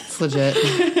 it's legit.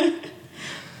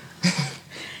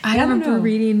 I remember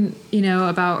reading,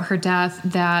 about her death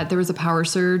that there was a power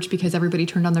surge because everybody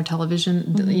turned on their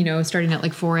television, starting at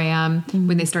like 4 a.m.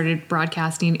 when they started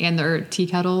broadcasting, and their tea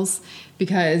kettles,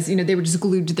 because, they were just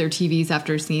glued to their TVs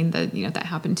after seeing that, that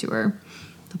happened to her.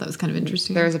 I thought that was kind of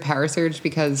interesting. There was a power surge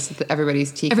because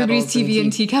everybody's tea Everybody's kettles TV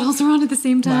and tea kettles were on at the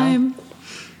same time. Wow.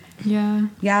 Yeah.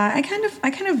 Yeah, I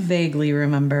kind of vaguely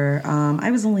remember.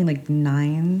 I was only like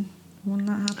 9 when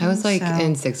that happened. I was like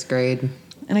in 6th grade.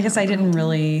 And I guess I didn't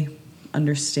really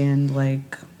understand,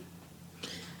 like,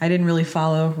 I didn't really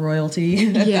follow royalty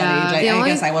at that age. I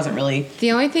guess I wasn't really.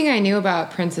 The only thing I knew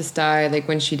about Princess Di, like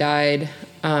when she died,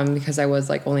 because I was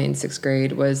like only in 6th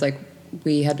grade, was like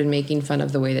we had been making fun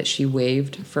of the way that she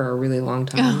waved for a really long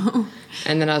time.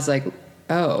 And then I was like,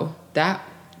 oh,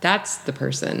 that's the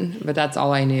person. But that's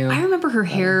all I knew. I remember her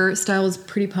hairstyle was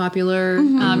pretty popular.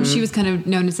 She was kind of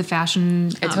known as a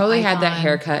fashion I totally icon. had that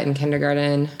haircut in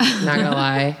kindergarten. Not gonna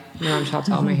lie. My mom chopped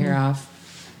all my hair off.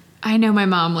 I know my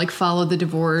mom like followed the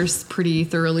divorce pretty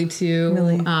thoroughly too.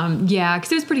 Really?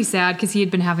 Because it was pretty sad because he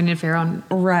had been having an affair on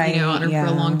on her for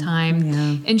a long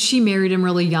time, and she married him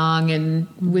really young and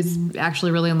was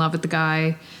actually really in love with the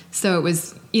guy. So it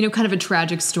was kind of a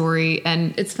tragic story,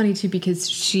 and it's funny too because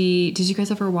did you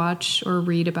guys ever watch or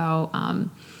read about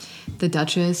the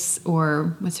Duchess,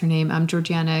 or what's her name,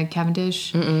 Georgiana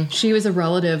Cavendish? She was a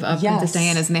relative of Princess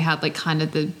Diana's, and they had like kind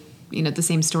of the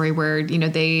same story where,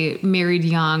 they married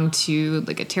young to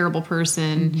like a terrible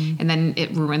person and then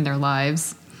it ruined their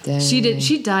lives. Dang.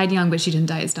 She died young, but she didn't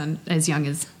die as young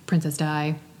as Princess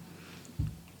Di.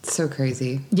 So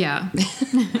crazy. Yeah.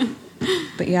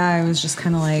 But yeah, I was just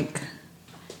kind of like,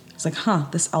 I was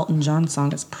like, this Elton John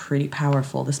song is pretty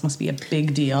powerful. This must be a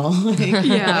big deal. Like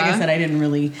I said, I didn't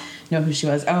really know who she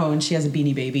was. Oh, and she has a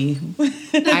Beanie Baby.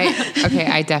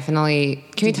 I definitely.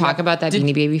 Can we talk about that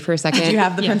Beanie Baby for a second? Did you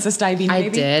have the Princess Di Beanie Baby? I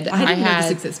did. I didn't know this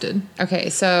existed.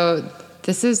 Okay, so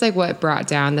this is like what brought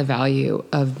down the value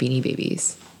of Beanie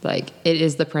Babies. Like, it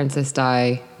is the Princess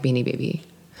Di Beanie Baby.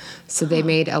 So they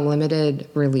made a limited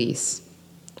release,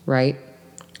 right?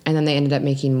 And then they ended up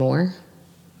making more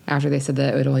after they said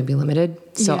that it would only be limited.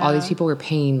 So all these people were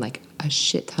paying like a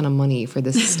shit ton of money for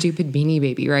this stupid Beanie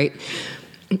Baby, right?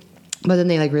 But then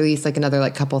they like released like another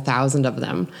like couple thousand of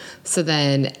them. So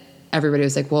then everybody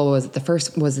was like, well, was it the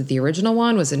first, was it the original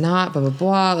one? Was it not? Blah, blah,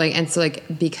 blah. Like, and so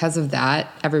like, because of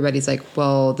that, everybody's like,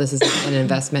 well, this isn't an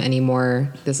investment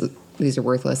anymore. These are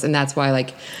worthless. And that's why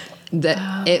like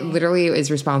it literally is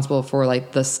responsible for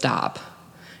like the stop.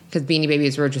 Because Beanie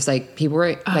Babies were just like, people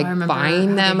were like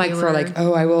buying them like for like,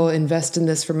 oh, I will invest in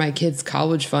this for my kid's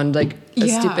college fund, like a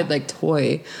stupid like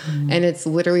toy. And it's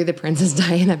literally the Princess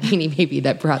Diana Beanie Baby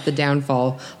that brought the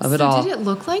downfall of it all. Did it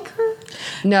look like her?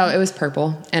 No, it was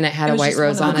purple and it had a white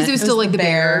rose on it. Because it was still like the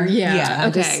bear. Yeah.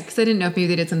 Okay. Because I didn't know if maybe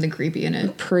they did something creepy in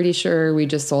it. Pretty sure we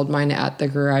just sold mine at the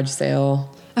garage sale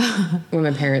when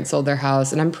my parents sold their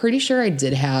house. And I'm pretty sure I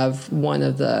did have one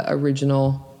of the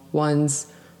original ones.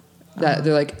 That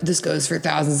they're like, this goes for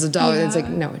thousands of dollars. Yeah. It's like,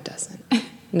 no, it doesn't.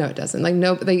 No, it doesn't. Like,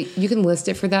 no, like you can list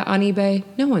it for that on eBay.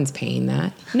 No one's paying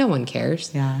that. No one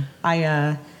cares. Yeah,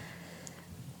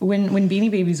 when Beanie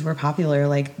Babies were popular,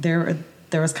 like there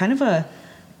was kind of a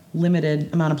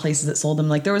limited amount of places that sold them.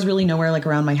 Like there was really nowhere like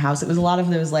around my house. It was a lot of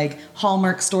those like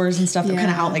Hallmark stores and stuff that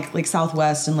kind of out like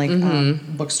Southwest and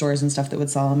like bookstores and stuff that would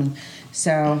sell them.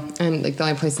 And like the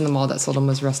only place in the mall that sold them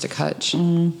was Rustic Hutch.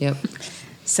 Yep.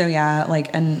 So yeah,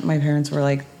 like, and my parents were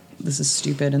like, this is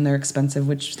stupid and they're expensive,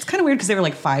 which is kind of weird because they were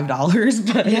like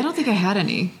 $5. But Yeah, I don't think I had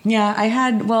any. yeah, I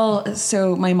had,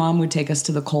 so my mom would take us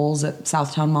to the Kohl's at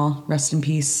Southtown Mall, rest in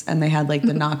peace. And they had like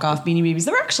the knockoff Beanie Babies.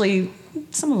 They were actually,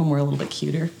 some of them were a little bit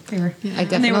cuter. They were,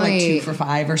 and they were like 2 for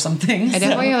 $5 or something. I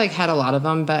definitely like had a lot of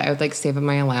them, but I would like save up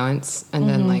my allowance. And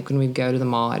then like when we'd go to the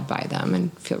mall, I'd buy them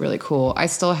and feel really cool. I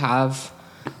still have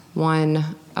one.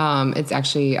 It's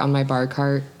actually on my bar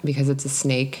cart because it's a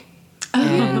snake.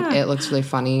 And it looks really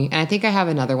funny. And I think I have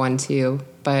another one too.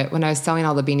 But when I was selling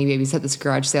all the Beanie Babies at this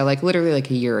garage sale, like literally like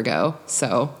a year ago,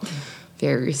 so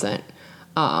very recent,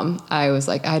 I was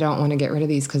like, I don't want to get rid of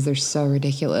these because they're so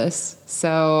ridiculous.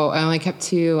 So I only kept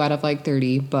 2 out of like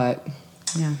 30, but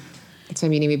Yeah. it's my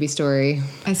Beanie Baby story.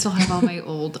 I still have all my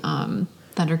old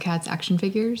Thundercats action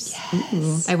figures.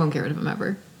 Yes. I won't get rid of them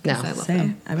ever. 'Cause No. I love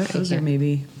them. I bet those are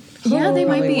maybe. Yeah, they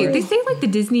might be. Probably They say like the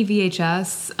Disney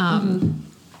VHS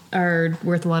are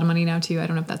worth a lot of money now too. I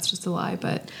don't know if that's just a lie,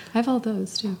 but I have all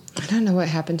those too. I don't know what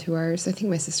happened to ours. I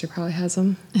think my sister probably has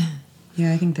them.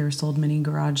 Yeah, I think they were sold many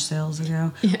garage sales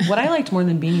ago. What I liked more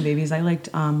than Beanie Babies, I liked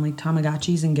like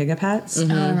Tamagotchis and Gigapets.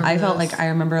 I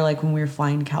remember like when we were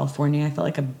flying to California, I felt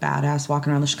like a badass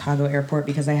walking around the Chicago airport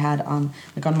because I had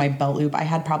like on my belt loop, I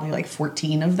had probably like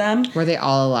 14 of them. Were they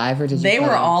all alive or did you They kill were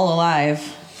them? all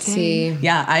alive. See,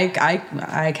 Yeah,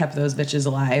 I kept those bitches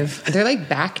alive. they're like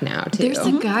back now too. There's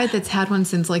a guy that's had one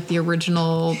since like the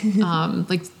original,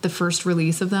 like the first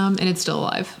release of them, and it's still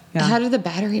alive. Yeah. How did the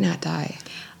battery not die?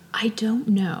 I don't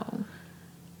know.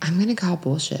 I'm gonna call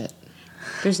bullshit.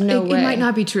 There's no way. It might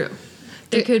not be true.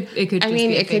 It could. I just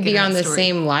mean, be a it could fake be on the internet story.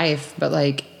 same life, but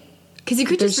like, Because you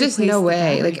could there's just replace no the way.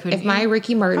 battery, Like, couldn't if my you?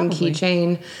 Ricky Martin Probably.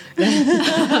 keychain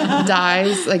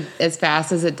dies like as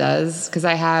fast as it does, because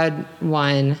I had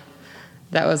one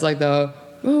that was like the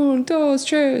dos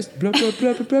tres blah blah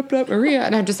blah blah blah blah Maria,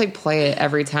 and I'd just like play it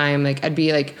every time. Like I'd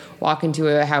be like walk into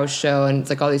a house show and it's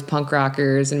like all these punk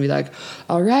rockers and be like,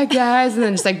 all right guys, and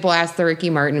then just like blast the Ricky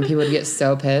Martin and people would get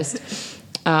so pissed.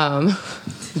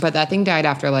 But that thing died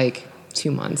after like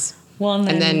 2 months. Well,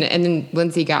 and then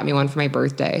Lindsay got me one for my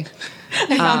birthday.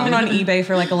 I found one on eBay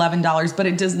for like $11, but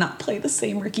it does not play the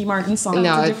same Ricky Martin song.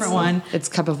 No, it's a different one. It's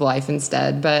Cup of Life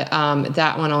instead. But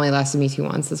that one only lasted me 2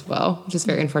 months as well, which is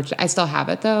very unfortunate. I still have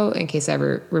it though, in case I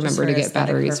ever remember to get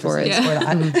batteries for it.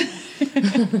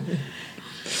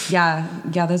 Yeah,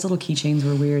 those little keychains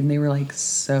were weird, and they were like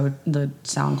the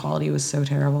sound quality was so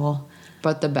terrible.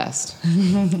 But the best.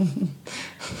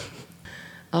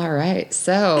 All right.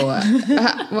 So,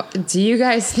 do you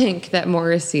guys think that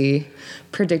Morrissey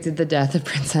predicted the death of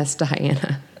Princess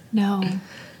Diana? No,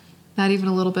 not even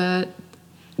a little bit.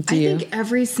 Do you? think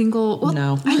every single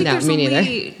No. I think No, there's me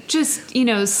only just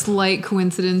slight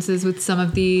coincidences with some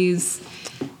of these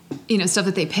stuff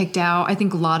that they picked out. I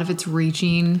think a lot of it's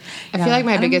reaching. I feel like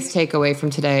my biggest takeaway from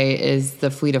today is the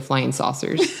fleet of flying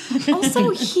saucers.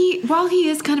 Also, while he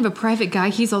is kind of a private guy,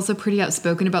 he's also pretty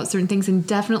outspoken about certain things and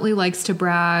definitely likes to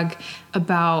brag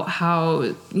about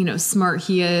how smart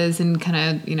he is and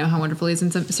kind of how wonderful he is in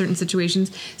some certain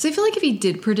situations. So I feel like if he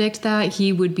did predict that,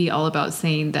 he would be all about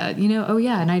saying that oh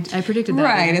yeah, and I predicted that.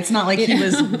 Right. It's not like he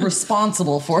was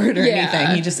responsible for it or anything.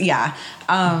 He just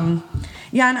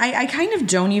and I kind of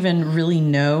don't even really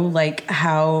know like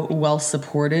how well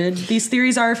supported these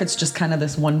theories are. If it's just kind of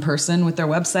this one person with their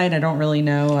website, I don't really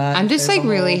know. I'm if just there's like a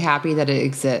really whole- happy that it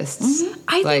exists.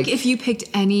 I Like- think if you picked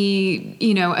any,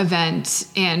 event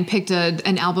and picked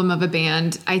an album of a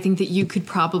band, I think that you could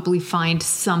probably find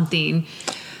something.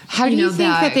 How do you think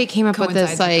that they came up with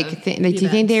this? coincides Like, with the do you think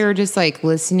events. they were just like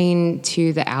listening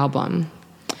to the album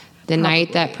the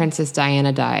night that Princess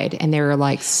Diana died, and they were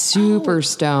like super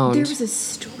stoned? There was a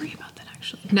story about that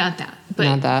actually. Not that, but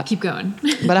Not that. keep going.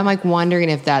 But I'm like wondering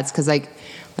if that's because like,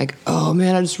 oh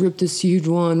man, I just ripped this huge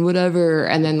one, whatever.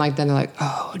 And then they're like,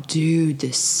 oh dude,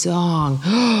 this song,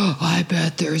 I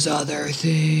bet there's other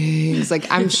things. Like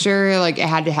I'm sure like it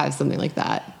had to have something like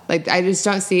that. Like I just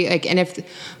don't see like, and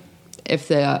if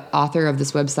the author of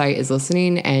this website is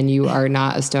listening and you are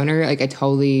not a stoner, like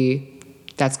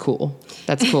that's cool.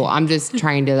 That's cool. I'm just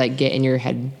trying to like get in your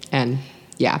head and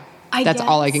that's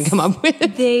all I can come up with.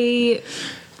 They,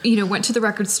 went to the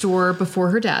record store before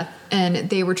her death and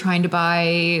they were trying to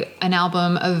buy an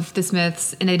album of the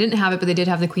Smiths and they didn't have it, but they did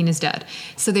have The Queen is Dead.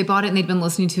 So they bought it and they'd been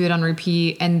listening to it on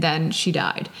repeat and then she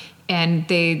died. And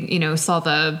they, saw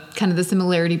the kind of the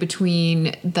similarity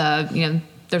between the,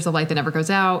 There's a Light That Never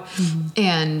Goes Out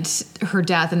and her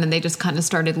death. And then they just kind of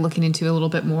started looking into it a little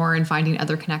bit more and finding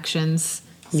other connections.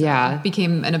 So Yeah. it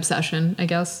became an obsession, I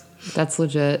guess. That's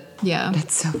legit. Yeah.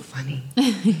 That's so funny.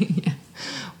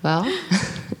 Well,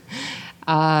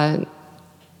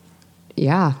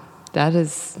 yeah.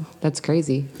 That's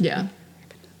crazy. Yeah.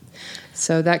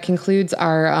 So that concludes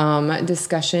our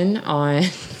discussion on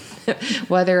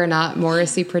whether or not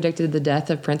Morrissey predicted the death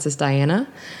of Princess Diana.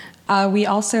 We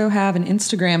also have an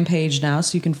Instagram page now,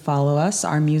 so you can follow us,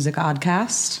 Our Music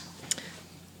Oddcast.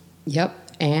 Yep.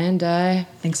 And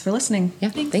thanks for listening. yeah,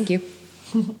 thank you.